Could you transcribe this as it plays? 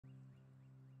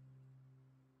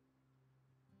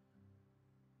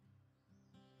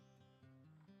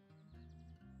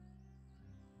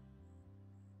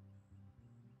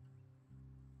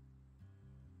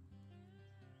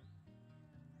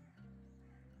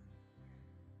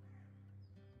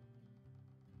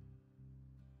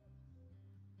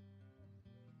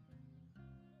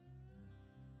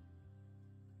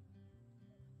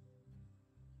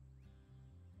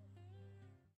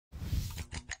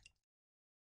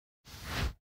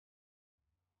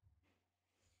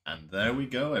And there we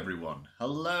go, everyone.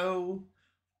 Hello,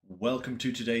 welcome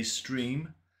to today's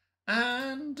stream,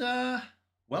 and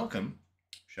welcome,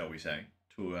 shall we say,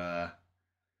 to a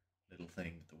little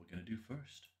thing that we're going to do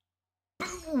first.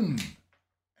 Boom!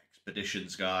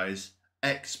 Expeditions, guys.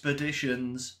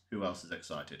 Expeditions. Who else is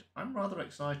excited? I'm rather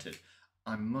excited.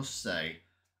 I must say,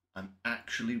 I'm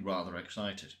actually rather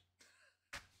excited.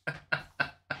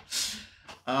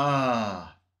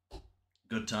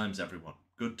 Good times, everyone.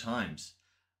 Good times.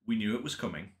 We knew it was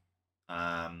coming.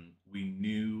 We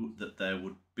knew that there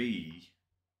would be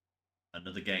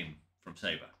another game from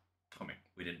Saber coming.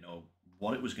 We didn't know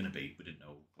what it was going to be. We didn't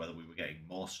know whether we were getting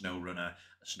more SnowRunner,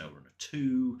 a SnowRunner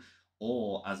 2,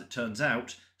 or, as it turns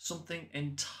out, something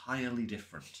entirely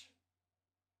different.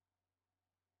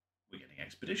 We're getting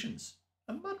Expeditions,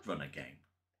 a Mudrunner game.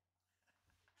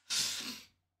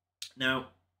 Now,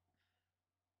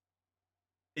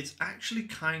 it's actually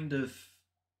kind of...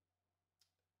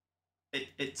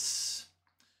 It's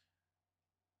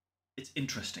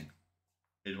interesting,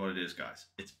 is what it is, guys.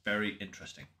 It's very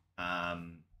interesting.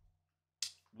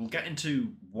 We'll get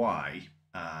into why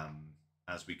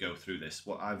as we go through this.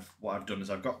 What I've done is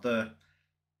I've got the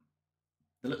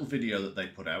little video that they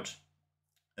put out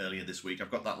earlier this week.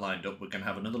 I've got that lined up. We're going to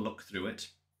have another look through it,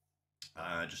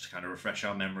 just to kind of refresh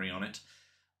our memory on it.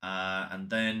 And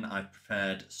then I've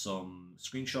prepared some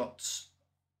screenshots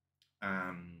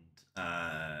and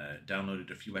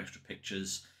downloaded a few extra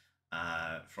pictures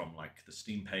from like the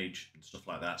Steam page and stuff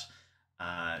like that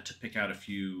to pick out a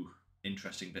few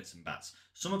interesting bits and bats.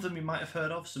 Some of them you might have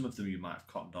heard of, some of them you might have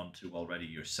cottoned on to already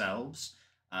yourselves,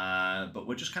 but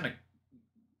we're just kind of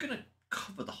going to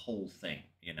cover the whole thing,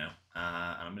 you know,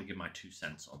 and I'm going to give my 2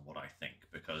 cents on what I think,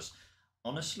 because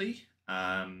honestly,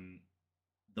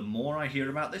 the more I hear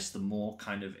about this, the more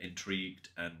kind of intrigued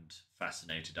and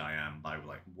fascinated I am by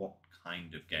like what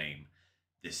kind of game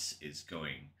this is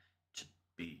going to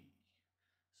be.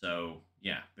 So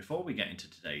yeah, before we get into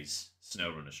today's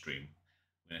SnowRunner stream,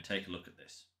 we're going to take a look at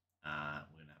this. We're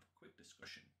going to have a quick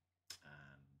discussion,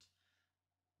 and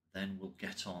then we'll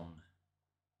get on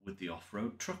with the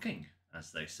off-road trucking,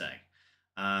 as they say.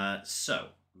 So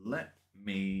let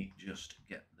me just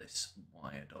get this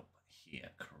wired up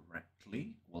here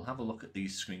correctly. We'll have a look at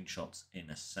these screenshots in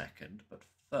a second, but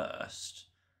first,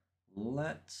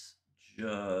 let's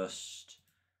just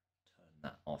turn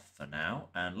that off for now,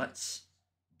 and let's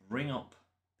bring up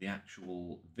the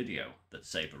actual video that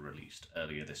Saber released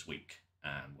earlier this week,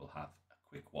 and we'll have a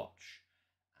quick watch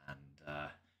and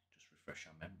just refresh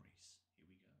our memories. Here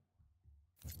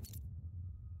we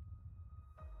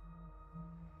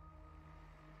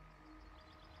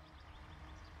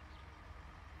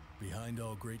go. Behind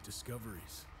all great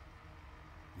discoveries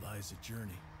lies a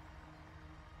journey.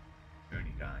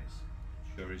 Journey, guys.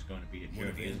 It sure is going to be a journey, One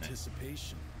of isn't it?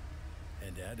 anticipation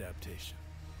and adaptation.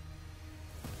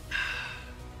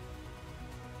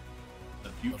 The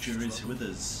future is with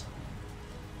us.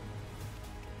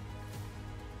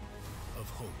 Of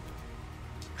hope.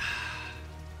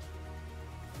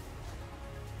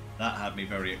 That had me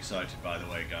very excited, by the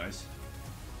way, guys.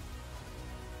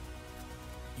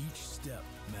 Each step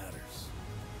matters.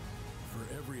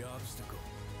 For every obstacle,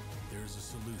 there's a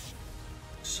solution.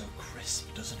 So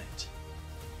crisp, doesn't it?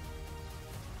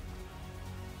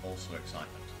 Also excitement.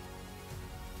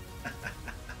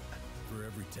 For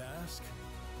every task,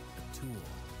 a tool.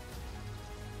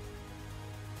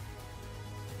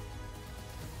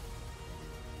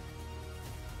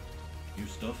 New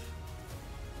stuff.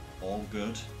 All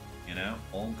good, you know,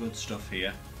 all good stuff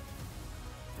here.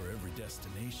 For every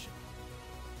destination,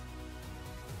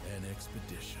 an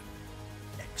expedition.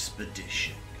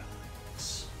 Expedition,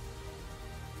 guys.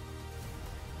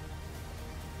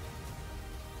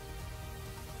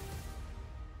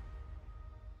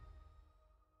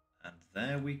 And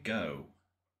there we go.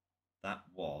 That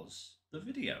was the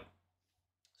video.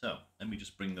 So, let me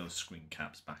just bring those screen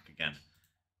caps back again.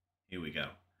 Here we go.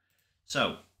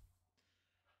 So,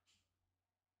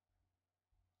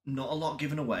 not a lot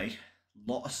given away.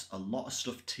 A lot of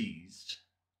stuff teased.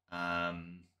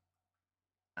 And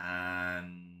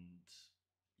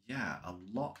yeah, a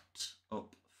lot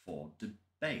up for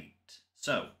debate.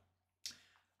 So,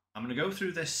 I'm going to go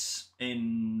through this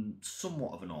in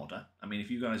somewhat of an order. I mean,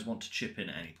 if you guys want to chip in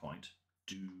at any point,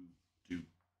 do just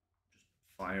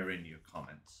fire in your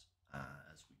comments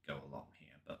as we go along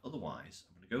here. But otherwise,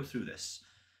 I'm going to go through this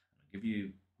and I'll give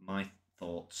you my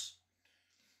thoughts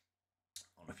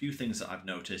on a few things that I've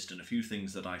noticed and a few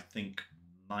things that I think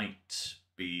might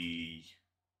be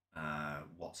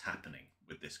what's happening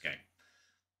with this game.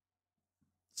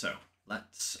 So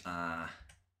let's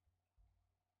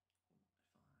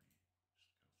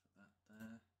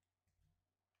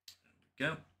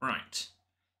go. Right.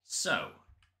 So,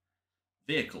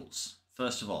 vehicles.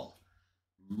 First of all,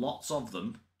 lots of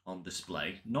them on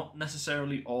display. Not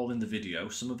necessarily all in the video.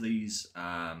 Some of these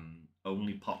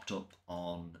only popped up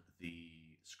on the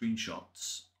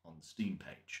screenshots on the Steam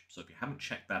page. So if you haven't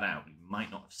checked that out, you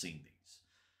might not have seen these.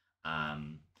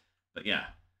 But yeah,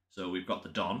 so we've got the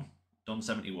Don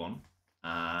 71,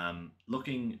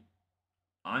 looking,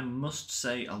 I must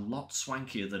say, a lot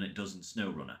swankier than it does in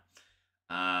SnowRunner.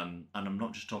 And I'm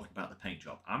not just talking about the paint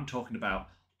job. I'm talking about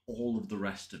all of the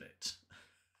rest of it.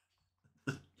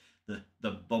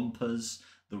 the bumpers,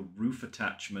 the roof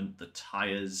attachment, the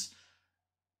tires.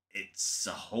 It's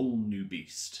a whole new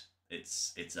beast.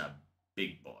 It's a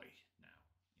big boy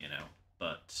now,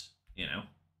 But,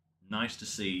 nice to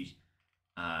see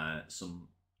some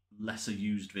lesser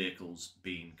used vehicles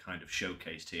being kind of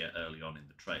showcased here early on in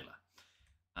the trailer.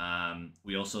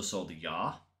 We also saw the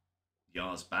Yar.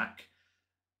 Yar's back.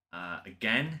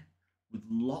 Again, with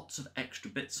lots of extra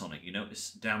bits on it. You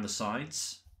notice down the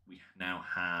sides, we now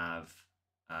have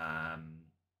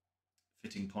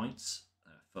fitting points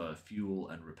for fuel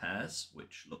and repairs,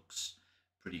 which looks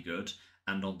pretty good.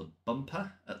 And on the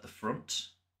bumper at the front,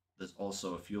 there's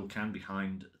also a fuel can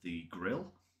behind the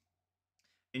grille.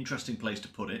 Interesting place to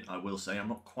put it, I will say. I'm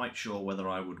not quite sure whether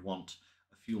I would want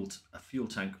a fuel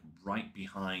tank right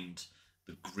behind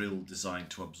the grille designed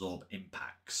to absorb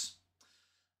impacts.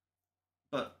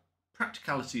 But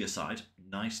practicality aside,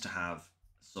 nice to have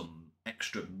some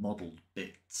extra modelled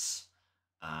bits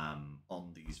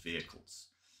on these vehicles.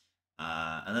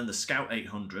 And then the Scout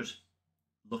 800,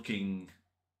 looking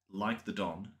like the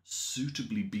Don,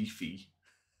 suitably beefy,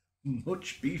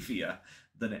 much beefier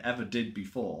than it ever did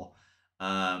before.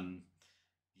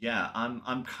 Yeah,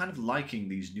 I'm kind of liking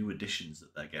these new additions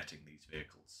that they're getting, these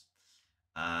vehicles.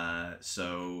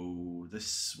 So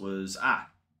this was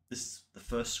the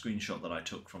first screenshot that I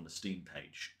took from the Steam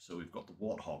page. So we've got the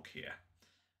Warthog here,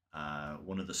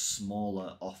 one of the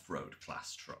smaller off-road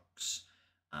class trucks.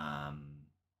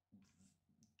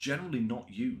 Generally not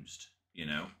used,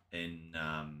 in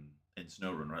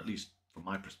SnowRunner. At least from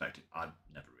my perspective, I've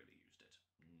never really used it.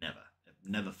 I've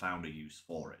never found a use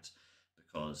for it,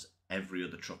 because every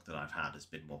other truck that I've had has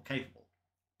been more capable.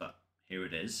 But here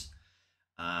it is.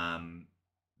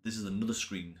 This is another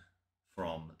screen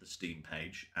from the Steam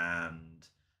page, and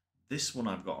this one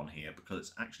I've got on here because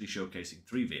it's actually showcasing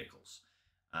 3 vehicles.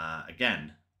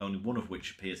 Again, only one of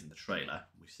which appears in the trailer.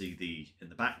 We see in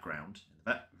the background, in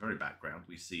the very background,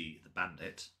 we see the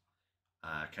Bandit,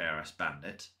 KRS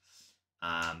Bandit.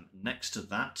 Next to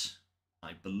that,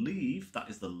 I believe that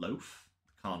is the Loaf,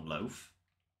 the Khan Loaf.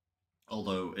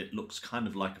 Although it looks kind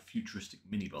of like a futuristic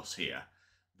minibus here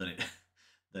than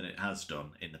it has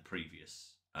done in the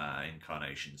previous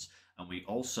incarnations. And we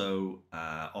also,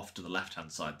 off to the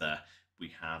left-hand side there,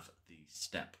 we have the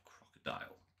Steppe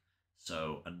Crocodile.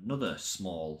 So another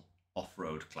small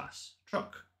off-road class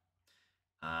truck.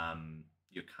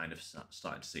 You're kind of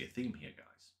starting to see a theme here,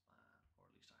 guys. Or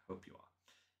at least I hope you are.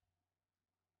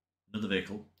 Another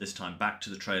vehicle, this time back to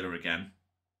the trailer again.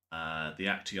 The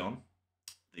Action.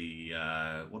 The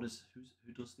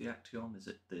who does the Action? Is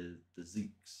it the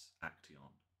Zeeks Action?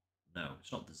 No,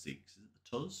 it's not the Zeeks. Is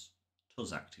it the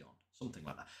Tuz Action? Something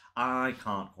like that. I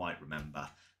can't quite remember.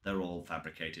 They're all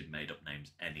fabricated, made up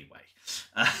names anyway.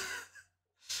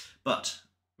 But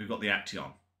we've got the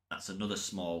Action. That's another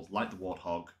small, like the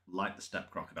Warthog, like the Steppe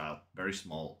Crocodile, very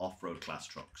small off-road class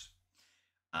trucks.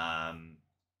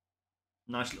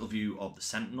 Nice little view of the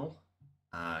Sentinel,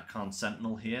 Khan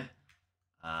Sentinel here.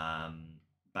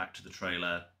 Back to the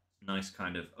trailer, nice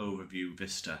kind of overview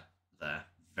vista there,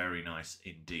 very nice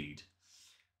indeed.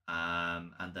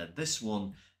 And then this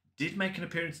one did make an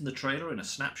appearance in the trailer in a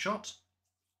snapshot,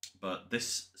 but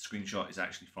this screenshot is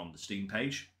actually from the Steam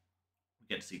page. We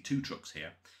get to see 2 trucks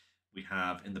here. We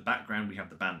have, in the background, we have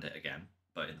the Bandit again,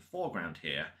 but in the foreground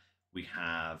here, we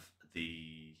have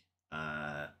the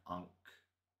Ankh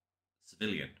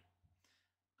Civilian,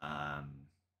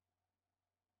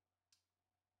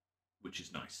 which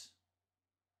is nice.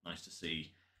 Nice to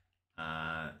see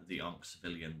the Ankh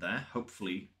Civilian there.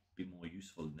 Hopefully be more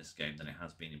useful in this game than it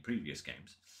has been in previous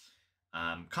games.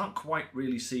 Can't quite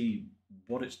really see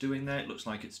what it's doing there. It looks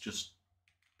like it's just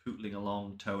pootling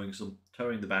along, towing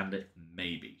the Bandit,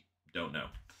 maybe. Don't know.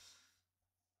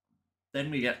 Then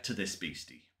we get to this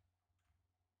beastie.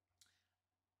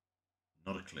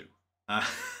 Not a clue.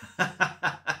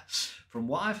 From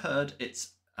what I've heard,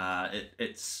 it's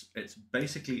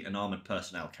basically an armored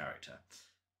personnel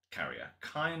carrier,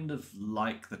 kind of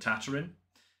like the Tatarin.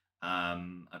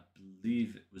 I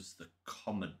believe it was the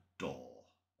Commodore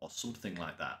or something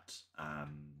like that.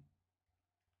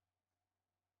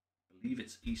 believe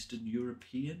it's Eastern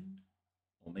European,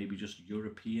 or maybe just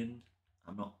European.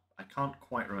 I can't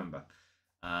quite remember.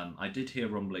 I did hear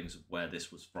rumblings of where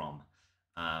this was from,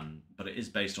 but it is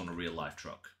based on a real life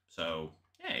truck. So,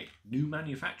 hey, new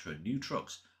manufacturer, new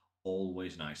trucks,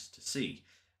 always nice to see.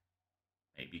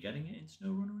 Maybe getting it in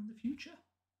SnowRunner in the future.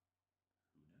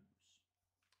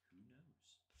 Who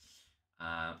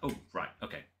knows? Oh, right,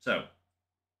 okay. So,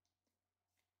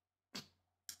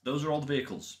 those are all the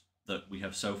vehicles that we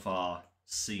have so far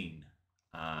seen,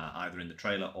 either in the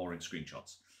trailer or in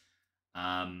screenshots.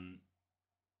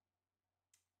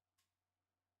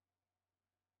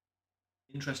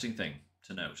 Interesting thing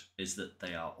to note is that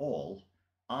they are all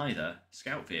either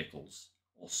scout vehicles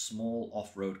or small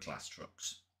off-road class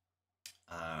trucks.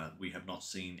 We have not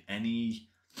seen any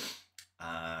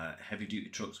heavy-duty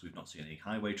trucks, we've not seen any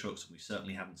highway trucks, and we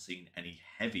certainly haven't seen any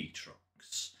heavy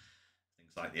trucks.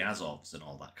 Things like the Azovs and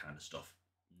all that kind of stuff.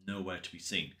 Nowhere to be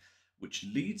seen. Which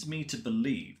leads me to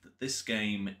believe that this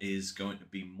game is going to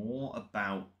be more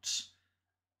about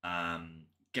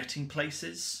getting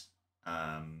places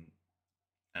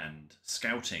and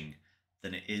scouting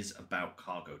than it is about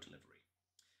cargo delivery.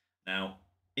 Now,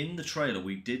 in the trailer,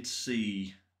 we did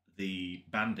see the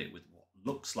Bandit with what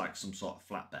looks like some sort of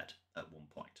flatbed at one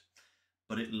point,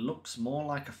 but it looks more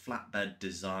like a flatbed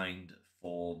designed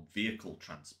for vehicle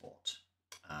transport.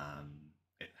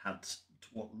 It had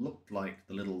what looked like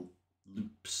the little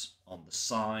loops on the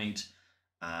side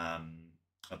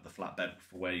of the flatbed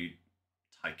for where you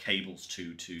tie cables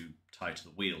to tie to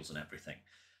the wheels and everything.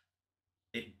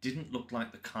 It didn't look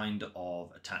like the kind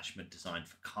of attachment designed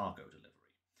for cargo delivery,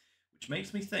 which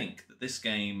makes me think that this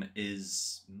game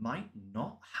might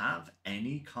not have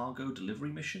any cargo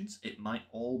delivery missions. It might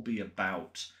all be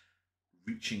about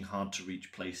reaching hard to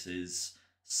reach places,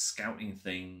 scouting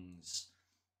things,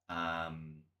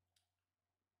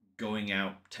 going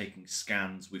out, taking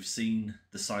scans. We've seen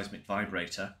the seismic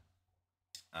vibrator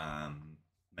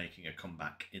making a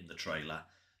comeback in the trailer.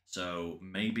 So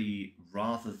maybe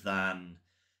rather than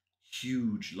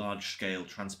huge, large-scale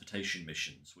transportation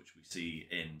missions, which we see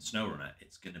in SnowRunner,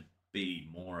 it's going to be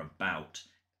more about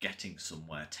getting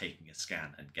somewhere, taking a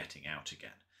scan, and getting out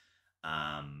again.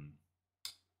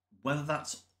 Whether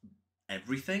that's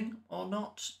everything or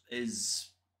not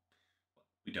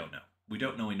we don't know. We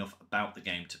don't know enough about the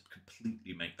game to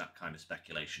completely make that kind of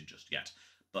speculation just yet.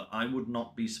 But I would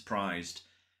not be surprised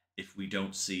if we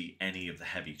don't see any of the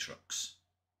heavy trucks.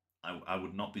 I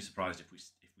would not be surprised if we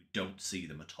don't see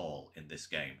them at all in this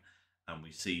game, and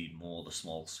we see more the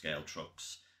small scale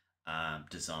trucks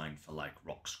designed for like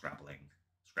rock scrambling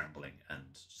and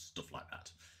stuff like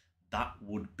that. That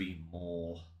would be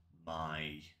more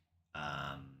my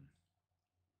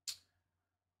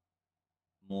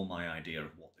idea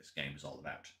of what this game is all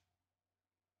about.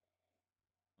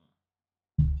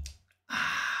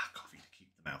 Coffee to keep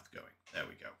the mouth going. There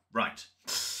we go. Right.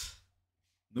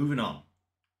 Moving on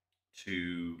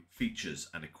to features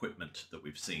and equipment that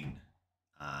we've seen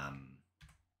in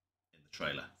the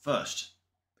trailer. First,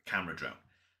 the camera drone.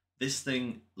 This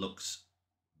thing looks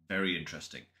very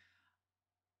interesting.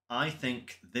 I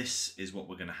think this is what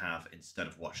we're going to have instead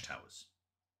of watchtowers.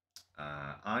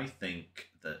 I think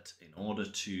that in order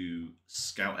to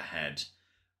scout ahead,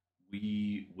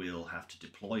 we will have to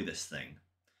deploy this thing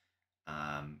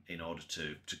in order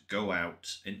to go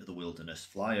out into the wilderness,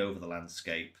 fly over the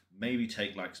landscape, maybe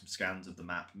take like some scans of the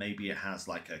map. Maybe it has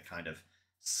like a kind of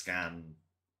scan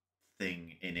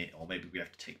thing in it, or maybe we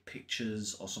have to take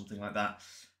pictures or something like that.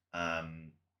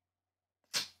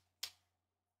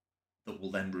 That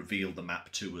will then reveal the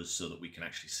map to us so that we can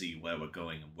actually see where we're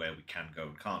going and where we can go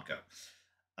and can't go.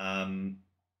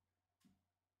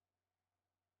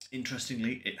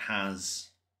 Interestingly, it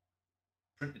has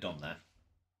printed on there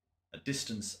a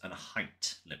distance and a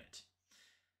height limit.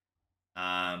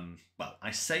 Well,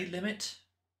 I say limit.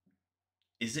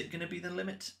 Is it going to be the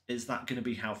limit? Is that going to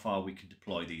be how far we can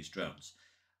deploy these drones?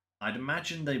 I'd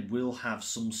imagine they will have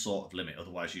some sort of limit,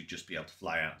 otherwise you'd just be able to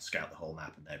fly out and scout the whole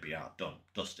map and they'd be out, done,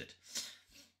 dusted.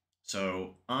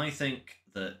 So I think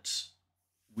that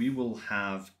we will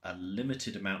have a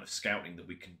limited amount of scouting that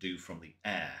we can do from the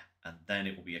air, and then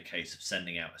it will be a case of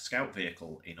sending out a scout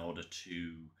vehicle in order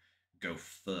to go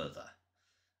further.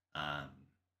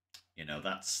 You know,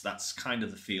 that's kind of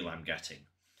the feel I'm getting.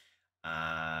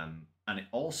 And it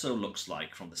also looks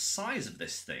like, from the size of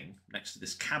this thing, next to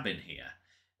this cabin here,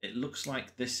 it looks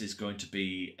like this is going to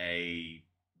be a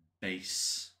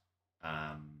base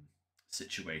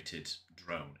situated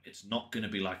drone. It's not going to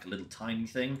be like a little tiny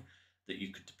thing that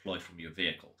you could deploy from your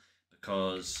vehicle,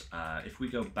 because if we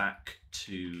go back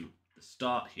to the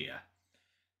start here,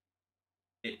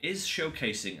 it is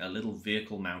showcasing a little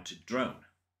vehicle-mounted drone,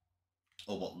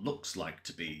 or what looks like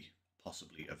to be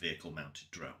possibly a vehicle-mounted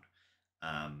drone,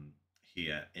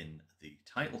 here in the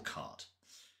title card.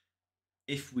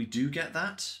 If we do get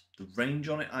that, the range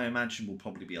on it, I imagine, will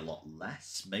probably be a lot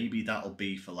less. Maybe that'll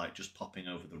be for like just popping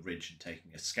over the ridge and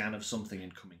taking a scan of something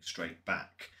and coming straight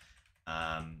back.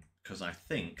 Because I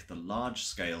think the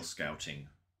large-scale scouting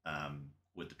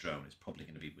with the drone is probably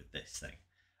going to be with this thing.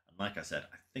 And like I said,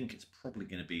 I think it's probably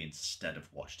going to be instead of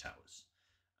watchtowers.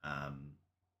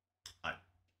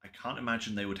 I can't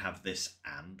imagine they would have this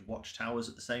and watchtowers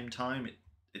at the same time.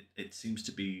 It seems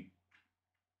to be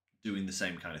doing the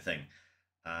same kind of thing.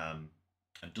 And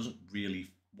doesn't really,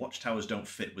 watchtowers don't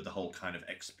fit with the whole kind of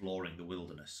exploring the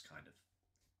wilderness kind of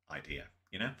idea,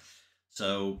 you know.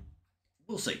 So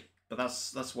we'll see, but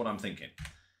that's what I'm thinking.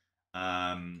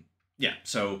 Yeah,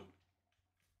 so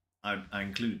I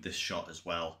include this shot as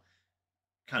well.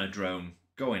 Kind of drone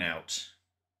going out.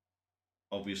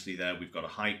 Obviously, there we've got a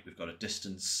height, we've got a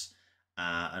distance,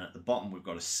 and at the bottom we've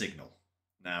got a signal.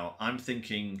 Now I'm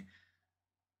thinking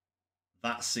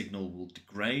that signal will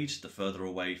degrade the further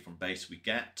away from base we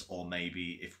get, or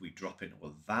maybe if we drop into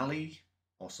a valley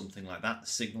or something like that, the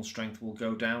signal strength will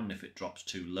go down. And if it drops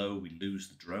too low, we lose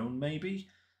the drone maybe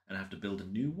and have to build a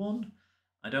new one.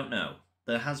 I don't know.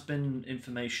 There has been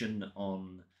information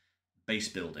on base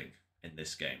building in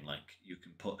this game. Like, you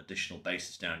can put additional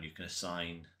bases down, you can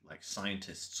assign like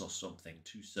scientists or something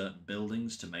to certain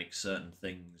buildings to make certain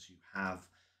things you have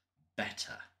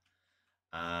better.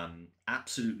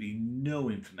 Absolutely no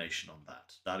information on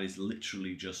that. That is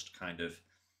literally just kind of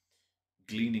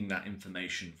gleaning that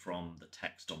information from the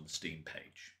text on the Steam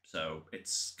page. So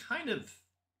it's kind of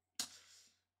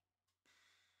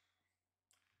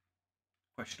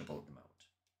questionable at the moment.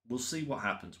 We'll see what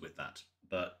happens with that.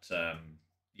 But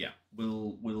yeah,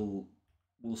 we'll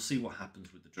see what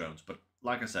happens with the drones. But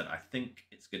like I said, I think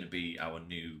it's going to be our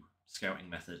new scouting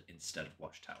method instead of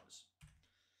watchtowers.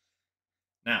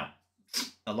 Now,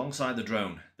 alongside the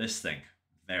drone, this thing,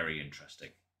 very interesting.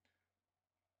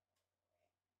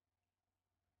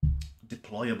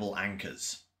 Deployable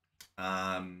anchors.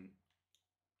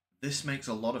 This makes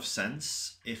a lot of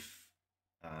sense if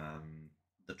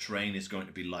the terrain is going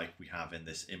to be like we have in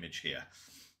this image here.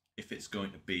 If it's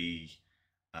going to be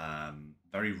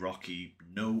very rocky,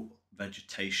 no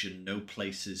vegetation, no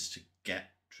places to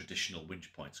get traditional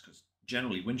winch points, because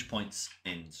generally winch points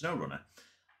in SnowRunner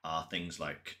are things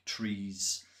like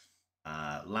trees,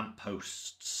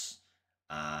 lampposts,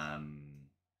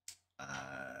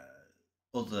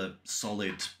 other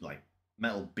solid like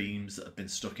metal beams that have been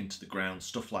stuck into the ground,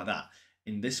 stuff like that.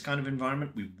 In this kind of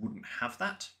environment, we wouldn't have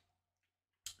that.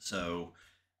 So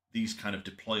these kind of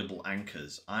deployable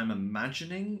anchors, I'm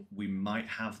imagining we might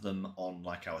have them on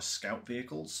like our scout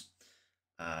vehicles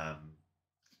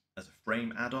as a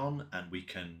frame add-on, and we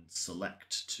can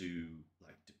select to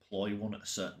like deploy one at a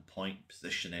certain point,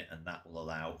 position it, and that will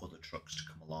allow other trucks to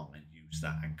come along and use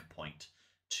that anchor point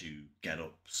to get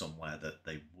up somewhere that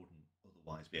they wouldn't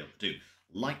otherwise be able to do.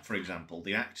 Like, for example,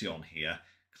 the Action here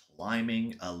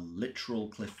climbing a literal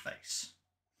cliff face.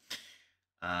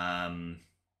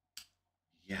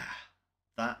 Yeah,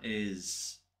 that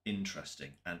is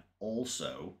interesting. And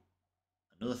also,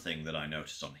 another thing that I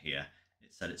noticed on here,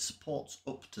 it said it supports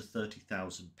up to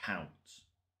 £30,000.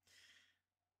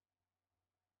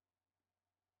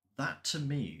 That to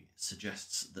me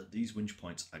suggests that these winch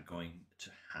points are going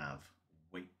to have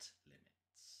weight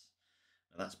limits.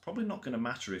 Now, that's probably not going to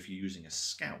matter if you're using a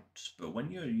scout, but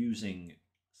when you're using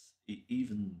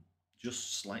even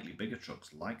just slightly bigger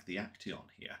trucks like the Action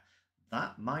here,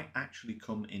 that might actually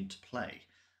come into play.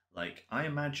 Like, I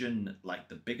imagine like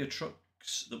the bigger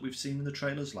trucks that we've seen in the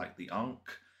trailers, like the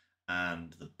Ankh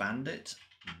and the Bandit,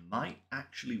 might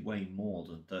actually weigh more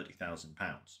than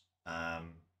 £30,000.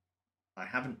 I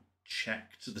haven't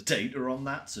checked the data on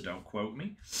that, so don't quote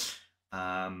me.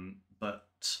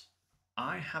 But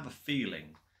I have a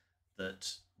feeling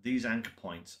that these anchor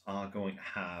points are going to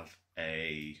have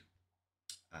a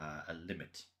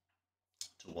limit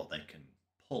to what they can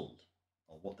pull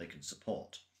or what they can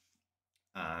support.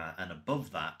 And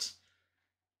above that,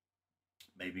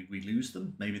 maybe we lose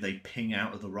them. Maybe they ping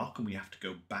out of the rock and we have to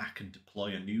go back and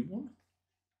deploy a new one.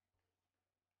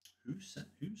 Who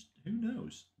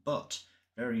knows? But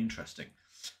very interesting.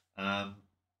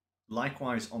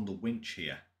 Likewise, on the winch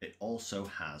here, it also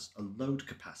has a load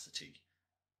capacity,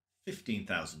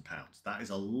 £15,000. That is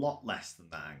a lot less than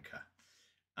that anchor.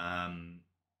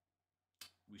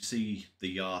 We see the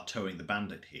Yar towing the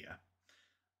Bandit here.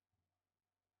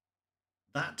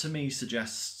 That to me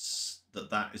suggests that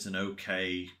that is an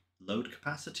okay load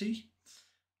capacity.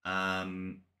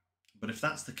 But if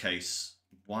that's the case,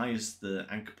 why is the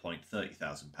anchor point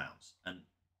 £30,000? And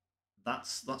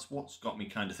that's what's got me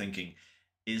kind of thinking: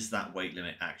 is that weight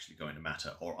limit actually going to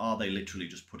matter, or are they literally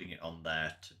just putting it on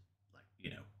there to, like,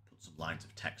 put some lines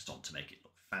of text on to make it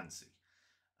look fancy?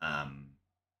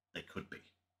 They could be.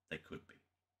 They could be.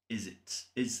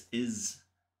 Is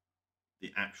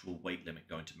the actual weight limit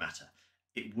going to matter?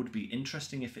 It would be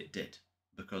interesting if it did,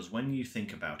 because when you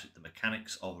think about it, the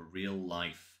mechanics of a real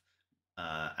life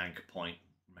anchor point,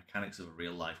 mechanics of a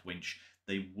real life winch,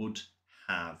 they would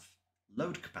have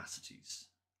load capacities.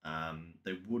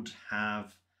 They would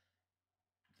have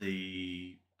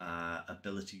the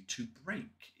ability to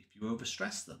break if you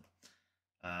overstress them.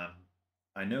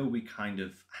 I know we kind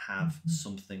of have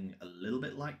something a little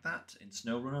bit like that in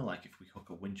SnowRunner. Like if we hook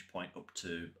a winch point up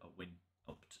to a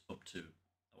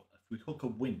if we hook a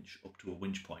winch up to a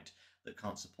winch point that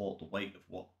can't support the weight of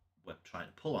what we're trying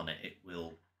to pull on it, it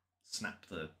will snap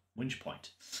the winch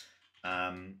point.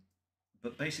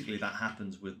 But basically that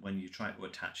happens with when you try to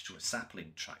attach to a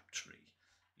sapling type tree.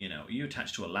 You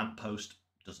attach to a lamppost,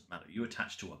 doesn't matter. You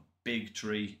attach to a big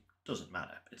tree, doesn't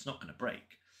matter. It's not going to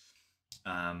break.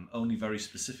 Only very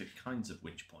specific kinds of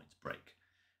winch points break.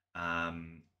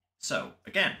 So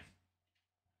again,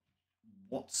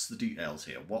 what's the details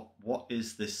here? What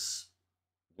is this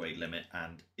weight limit,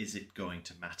 and is it going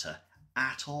to matter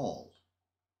at all?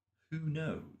 Who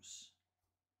knows?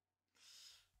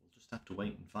 We'll just have to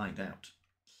wait and find out.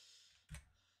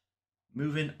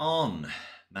 Moving on,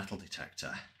 metal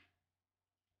detector.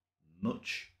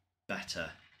 Much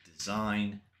better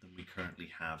design than we currently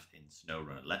have in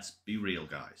SnowRunner. Let's be real,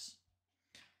 guys.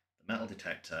 The metal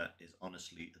detector is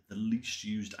honestly the least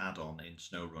used add-on in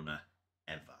SnowRunner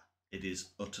ever. It is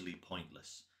utterly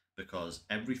pointless, because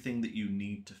everything that you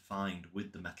need to find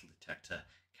with the metal detector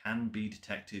can be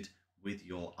detected with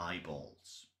your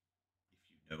eyeballs,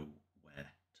 if you know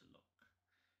where to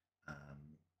look.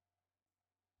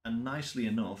 And nicely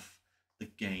enough, the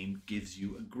game gives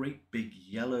you a great big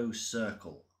yellow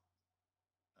circle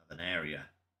of an area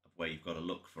of where you've got to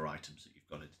look for items that you've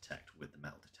got to detect with the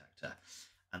metal detector.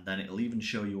 And then it'll even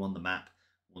show you on the map,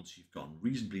 once you've gone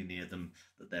reasonably near them,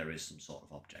 that there is some sort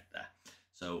of object there.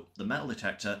 So the metal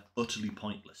detector, utterly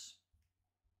pointless.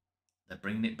 They're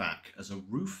bringing it back as a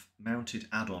roof-mounted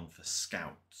add-on for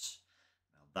scouts.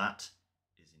 Now that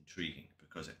is intriguing,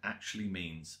 because it actually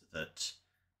means that,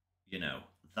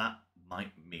 that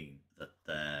might mean that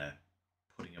they're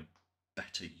putting a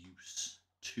better use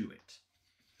to it.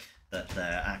 That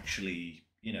they're actually,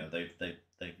 they've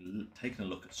taken a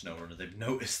look at SnowRunner, they've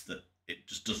noticed that it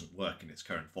just doesn't work in its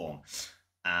current form,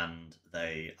 and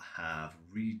they have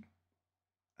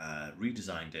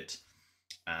redesigned it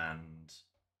and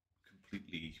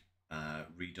completely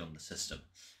redone the system.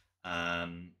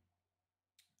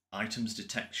 Items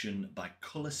detection by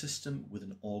colour system with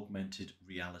an augmented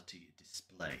reality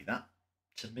display. That,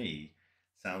 to me,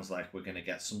 sounds like we're going to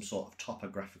get some sort of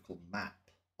topographical map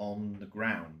on the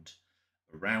ground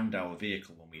around our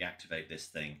vehicle when we activate this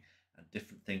thing, and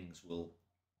different things will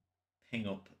ping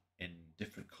up in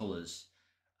different colours,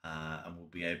 and we'll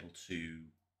be able to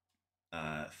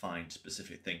find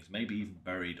specific things, maybe even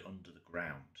buried under the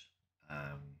ground,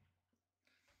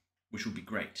 which would be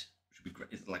great.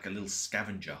 It's like a little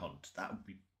scavenger hunt. That would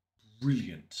be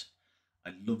brilliant.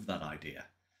 I love that idea.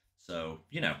 So,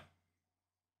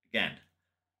 again,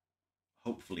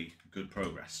 hopefully good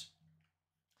progress.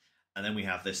 And then we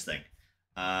have this thing.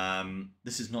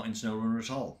 This is not in SnowRunner at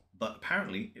all, but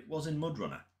apparently it was in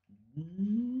Mudrunner.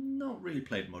 Not really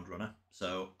played Mudrunner,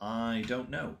 so I don't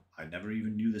know. I never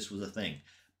even knew this was a thing.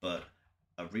 But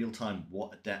a real-time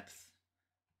water depth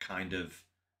kind of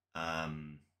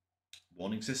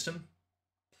warning system?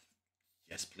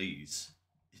 Yes, please.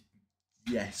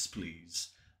 Yes, please.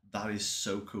 That is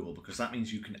so cool, because that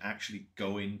means you can actually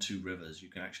go into rivers, you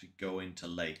can actually go into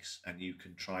lakes, and you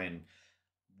can try and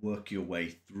work your way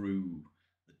through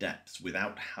the depths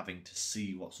without having to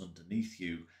see what's underneath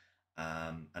you,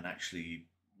 and actually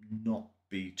not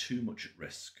be too much at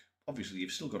risk. Obviously,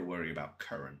 you've still got to worry about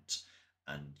current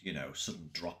and, sudden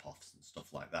drop-offs and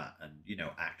stuff like that, and,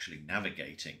 actually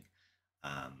navigating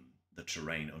the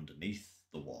terrain underneath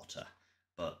the water.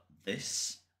 But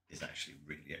this is actually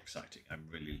really exciting. I'm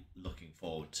really looking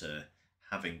forward to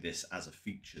having this as a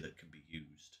feature that can be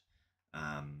used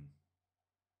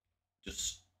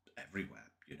just everywhere,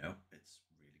 It's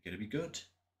really going to be good.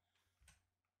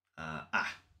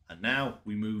 And now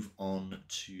we move on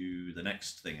to the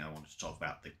next thing I wanted to talk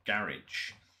about, the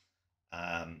garage.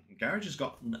 Garage has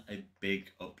gotten a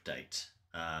big update.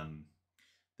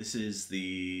 This is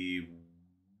the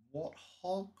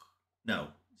Warthog? No,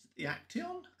 Is it the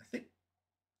Action? I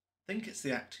think it's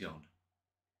the Action. I'm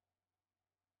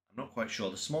not quite sure.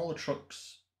 The smaller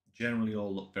trucks generally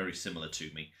all look very similar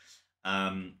to me.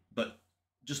 But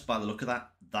just by the look of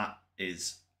that, that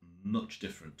is much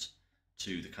different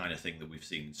to the kind of thing that we've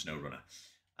seen in SnowRunner.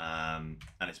 And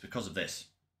it's because of this.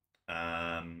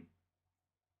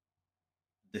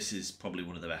 This is probably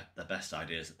one of the best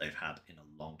ideas that they've had in a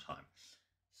long time.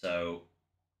 So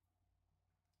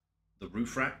the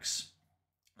roof racks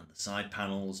and the side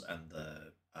panels and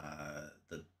the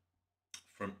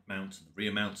front mounts and the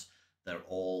rear mounts, they're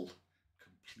all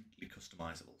completely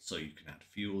customizable. So you can add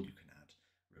fuel, you can add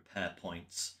repair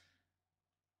points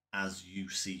as you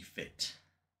see fit.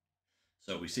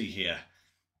 So we see here,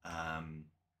 I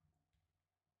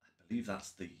believe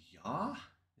that's the Yar.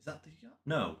 Is that the Yar?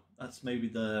 No, that's maybe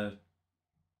the...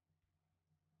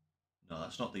 No,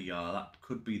 that's not the Yar. That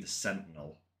could be the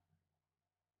Sentinel.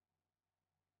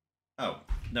 Oh,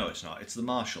 no, it's not. It's the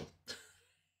Marshal.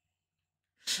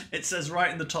 It says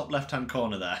right in the top left-hand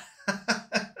corner there.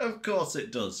 Of course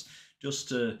it does. Just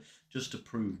to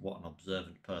prove what an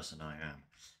observant person I am.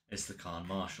 It's the Khan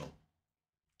Marshal.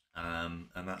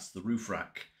 And that's the roof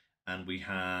rack. And we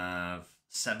have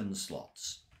 7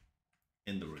 slots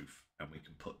in the roof. And we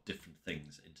can put different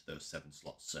things into those 7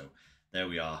 slots. So there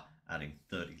we are, adding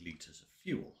 30 litres of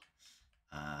fuel.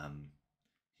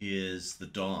 Here's the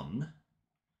Don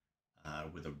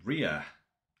with a rear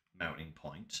mounting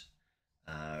point.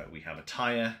 We have a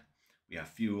tyre, we have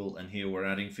fuel, and here we're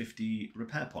adding 50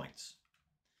 repair points.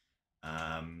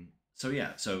 So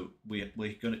yeah, so we're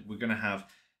gonna have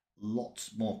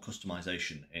lots more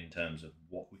customization in terms of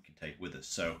what we can take with us.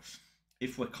 So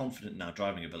if we're confident in our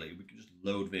driving ability, we can just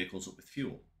load vehicles up with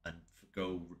fuel and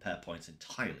go repair points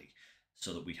entirely,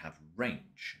 so that we have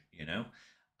range. You know,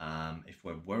 if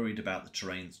we're worried about the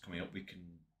terrain that's coming up, we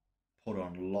can put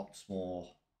on lots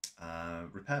more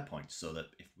repair points, so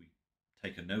that if we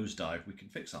take a nosedive, we can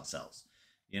fix ourselves.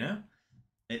 You know,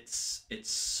 it's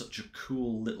such a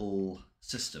cool little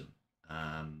system.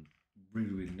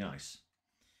 Really nice.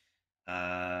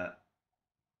 I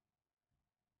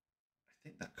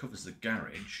think that covers the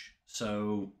garage.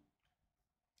 So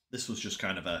this was just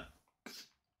kind of a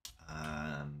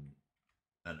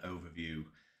an overview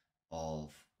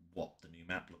of what the new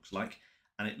map looks like,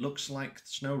 and it looks like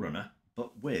SnowRunner,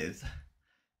 but with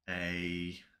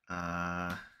a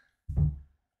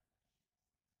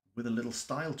little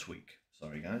style tweak.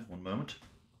 Sorry guys, one moment.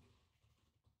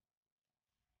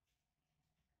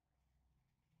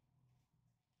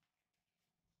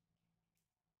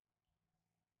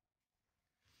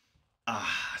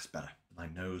 Ah, it's better. My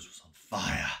nose was on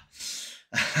fire.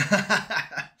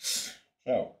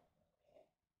 So,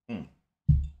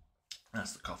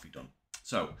 that's the coffee done.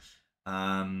 So,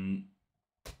 the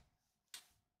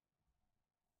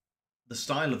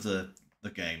style of the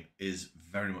game is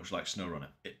very much like SnowRunner.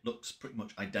 It looks pretty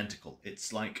much identical.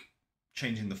 It's like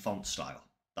changing the font style.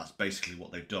 That's basically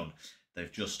what they've done.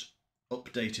 They've just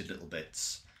updated little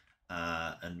bits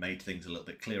and made things a little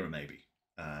bit clearer maybe.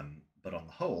 But on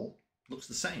the whole, looks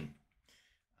the same,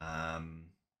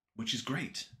 which is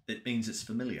great. It means it's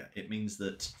familiar. It means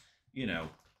that, you know,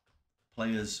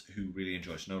 players who really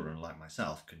enjoy SnowRunner like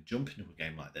myself can jump into a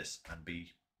game like this and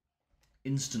be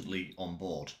instantly on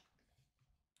board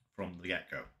from the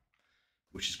get-go,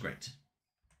 which is great.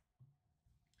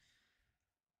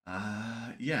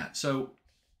 Yeah, so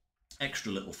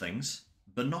extra little things.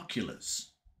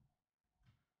 Binoculars.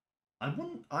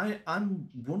 I'm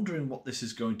wondering what this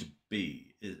is going to be.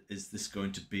 Is this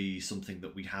going to be something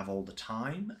that we have all the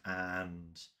time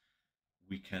and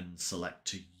we can select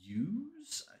to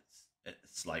use?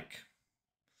 It's like,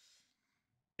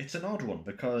 it's an odd one,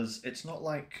 because it's not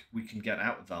like we can get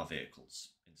out of our vehicles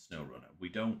in SnowRunner. We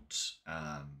don't,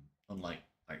 unlike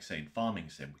say in Farming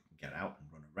Sim, we can get out and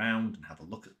run around and have a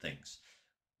look at things.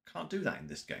 Can't do that in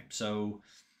this game. So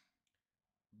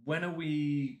when are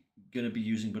we going to be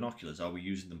using binoculars? Are we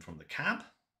using them from the cab?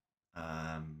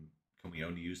 Can we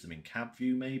only use them in cab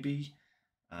view maybe?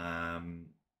 Something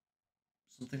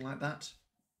like that.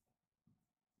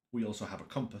 We also have a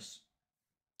compass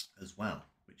as well,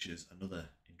 which is another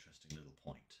interesting little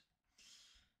point.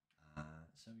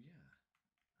 So yeah,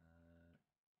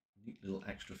 neat little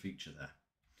extra feature there.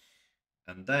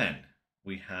 And then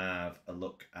we have a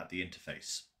look at the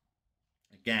interface.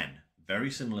 Again, very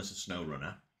similar to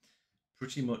SnowRunner.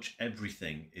 Pretty much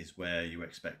everything is where you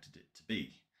expected it to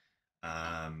be.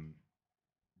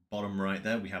 Bottom right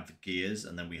there, we have the gears,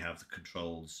 and then we have the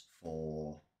controls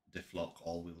for diff lock,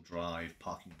 all-wheel drive,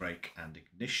 parking brake, and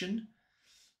ignition.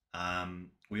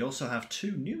 We also have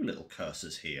 2 new little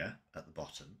cursors here at the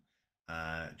bottom.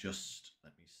 just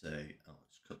let me say, oh,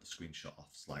 let's cut the screenshot off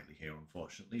slightly here,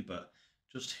 unfortunately, but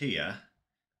just here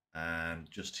and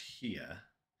just here,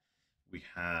 we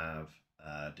have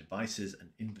devices and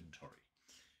inventory,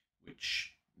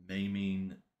 which may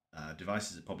mean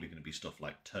devices are probably going to be stuff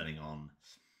like turning on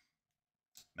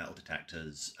metal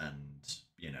detectors and,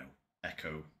 you know,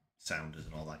 echo sounders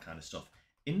and all that kind of stuff.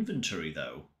 Inventory,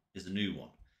 though, is a new one.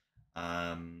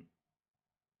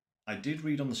 I did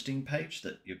read on the Steam page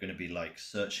that you're going to be like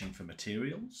searching for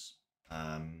materials.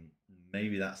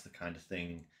 Maybe that's the kind of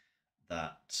thing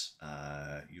that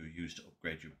you use to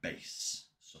upgrade your base,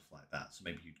 stuff like that. So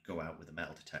maybe you'd go out with a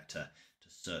metal detector to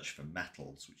search for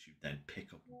metals, which you'd then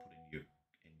pick up and put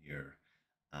in your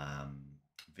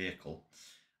vehicle,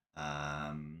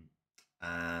 and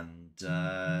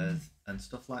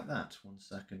stuff like that. 1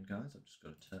 second, guys. I've just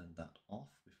got to turn that off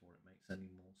before it makes any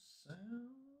more sound.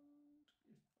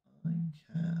 If I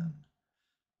can.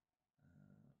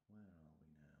 Where are we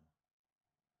now?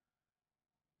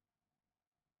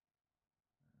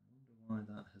 I wonder why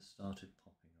that has started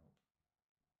popping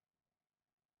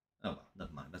up. Oh well,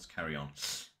 never mind. Let's carry on.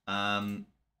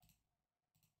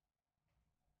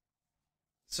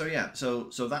 So yeah, so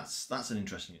that's an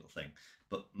interesting little thing.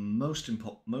 But most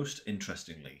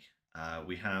interestingly,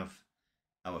 we have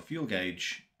our fuel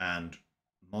gauge and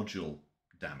module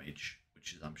damage,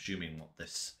 which is, I'm assuming, what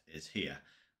this is here.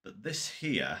 But this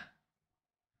here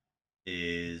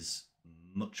is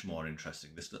much more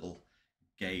interesting. This little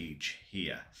gauge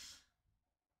here.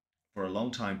 For a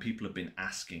long time, people have been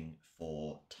asking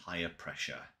for tire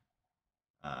pressure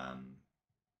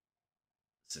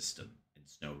system in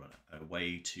SnowRunner, a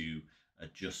way to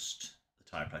adjust the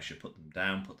tire pressure, put them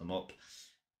down, put them up,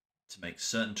 to make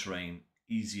certain terrain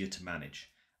easier to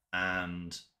manage.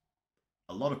 And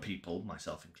a lot of people,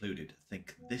 myself included,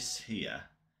 think this here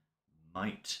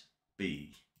might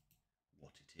be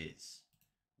what it is,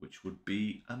 which would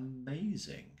be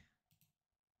amazing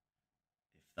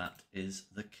if that is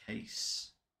the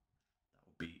case. That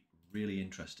would be really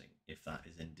interesting if that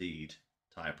is indeed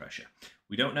tire pressure.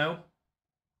 We don't know.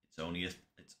 It's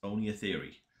only a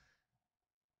theory,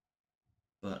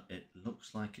 but it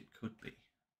looks like it could be.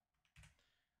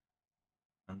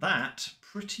 And that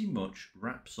pretty much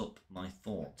wraps up my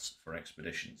thoughts for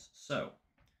Expeditions. So,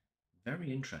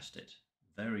 very interested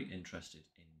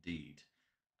indeed,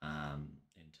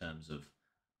 in terms of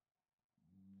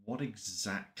what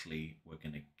exactly we're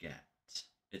going to get.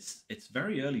 It's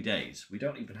very early days. We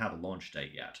don't even have a launch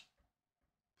date yet.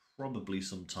 Probably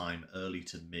sometime early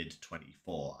to mid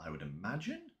 24, I would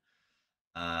imagine.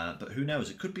 But who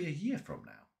knows? It could be a year from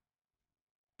now.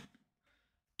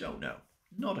 Don't know.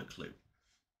 Not a clue.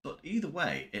 But either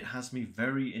way, it has me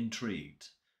very intrigued.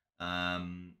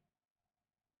 Very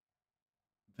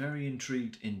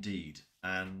intrigued indeed.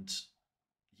 And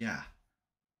yeah,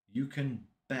 you can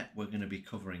bet we're going to be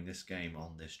covering this game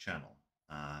on this channel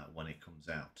when it comes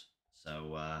out.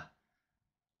 So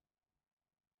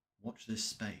watch this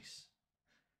space.